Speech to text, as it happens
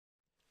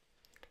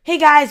Hey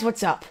guys,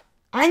 what's up?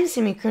 I'm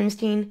Sammy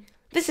Krimstein,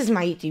 this is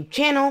my YouTube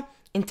channel,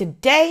 and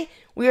today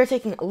we are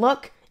taking a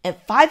look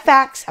at 5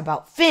 facts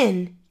about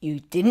Finn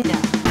you didn't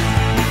know.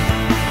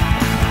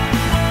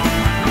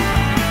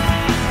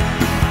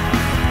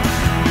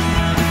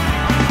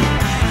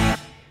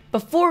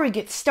 Before we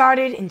get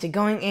started into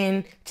going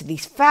into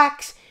these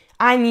facts,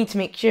 I need to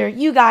make sure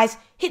you guys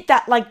hit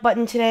that like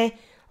button today.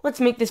 Let's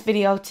make this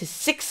video to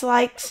 6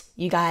 likes.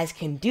 You guys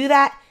can do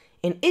that.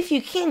 And if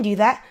you can do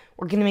that,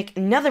 we're going to make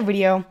another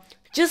video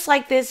just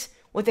like this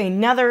with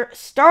another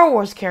Star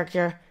Wars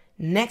character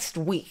next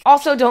week.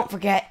 Also, don't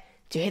forget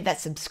to hit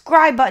that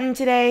subscribe button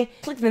today.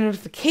 Click the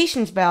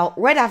notifications bell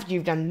right after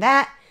you've done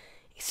that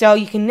so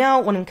you can know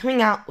when I'm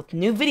coming out with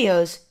new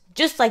videos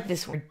just like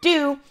this one.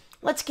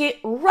 Let's get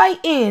right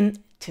in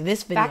to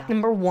this video. Fact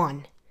number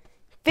 1.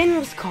 Finn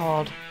was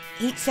called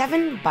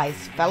 8-7 by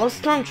his fellow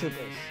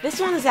Stormtroopers.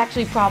 This one is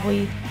actually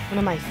probably one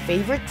of my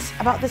favorites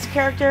about this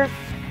character.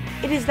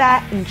 It is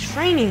that in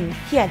training,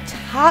 he had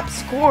top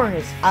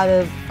scores out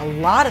of a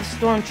lot of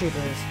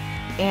Stormtroopers.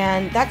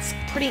 And that's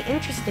pretty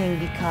interesting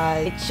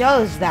because it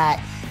shows that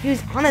he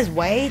was on his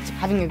way to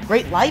having a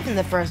great life in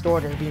the First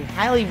Order, being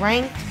highly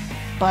ranked,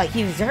 but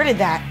he exerted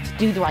that to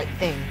do the right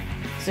thing.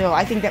 So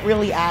I think that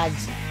really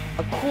adds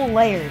a cool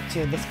layer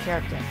to this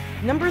character.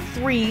 Number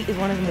 3 is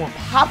one of the more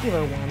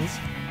popular ones,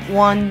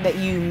 one that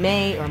you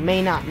may or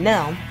may not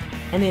know,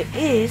 and it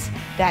is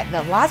that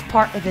the last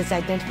part of his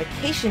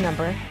identification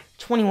number,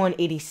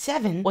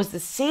 2187, was the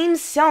same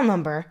cell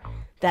number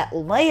that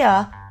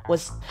Leia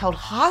was held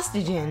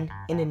hostage in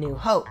A New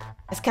Hope.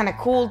 It's kind of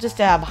cool, just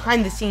a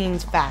behind the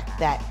scenes fact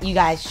that you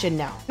guys should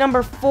know.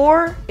 Number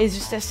 4 is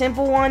just a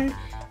simple one.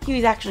 He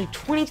was actually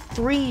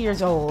 23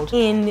 years old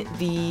in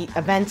the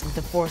events of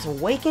The Force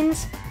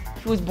Awakens.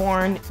 He was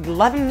born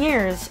 11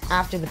 years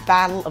after the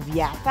Battle of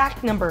Yavin.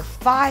 Fact number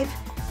 5.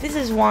 This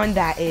is one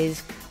that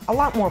is a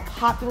lot more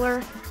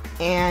popular,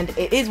 and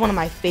it is one of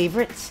my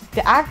favorites.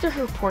 The actor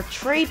who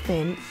portrayed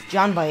Finn,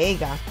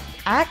 Boyega,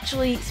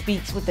 actually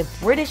speaks with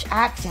a British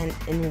accent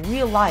in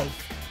real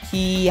life.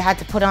 He had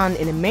to put on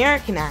an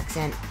American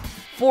accent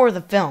for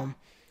the film.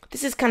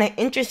 This is kind of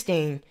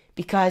interesting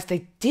because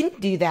they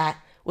didn't do that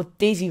with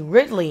Daisy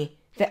Ridley,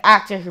 the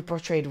actor who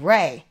portrayed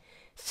Rey.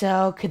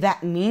 So could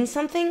that mean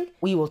something?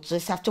 We will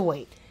just have to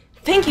wait.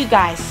 Thank you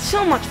guys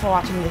so much for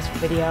watching this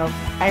video.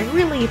 I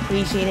really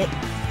appreciate it.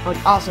 I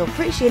would also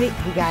appreciate it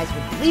if you guys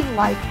would leave a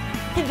like,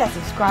 hit that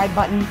subscribe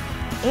button,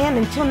 and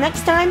until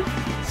next time,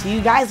 see you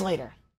guys later.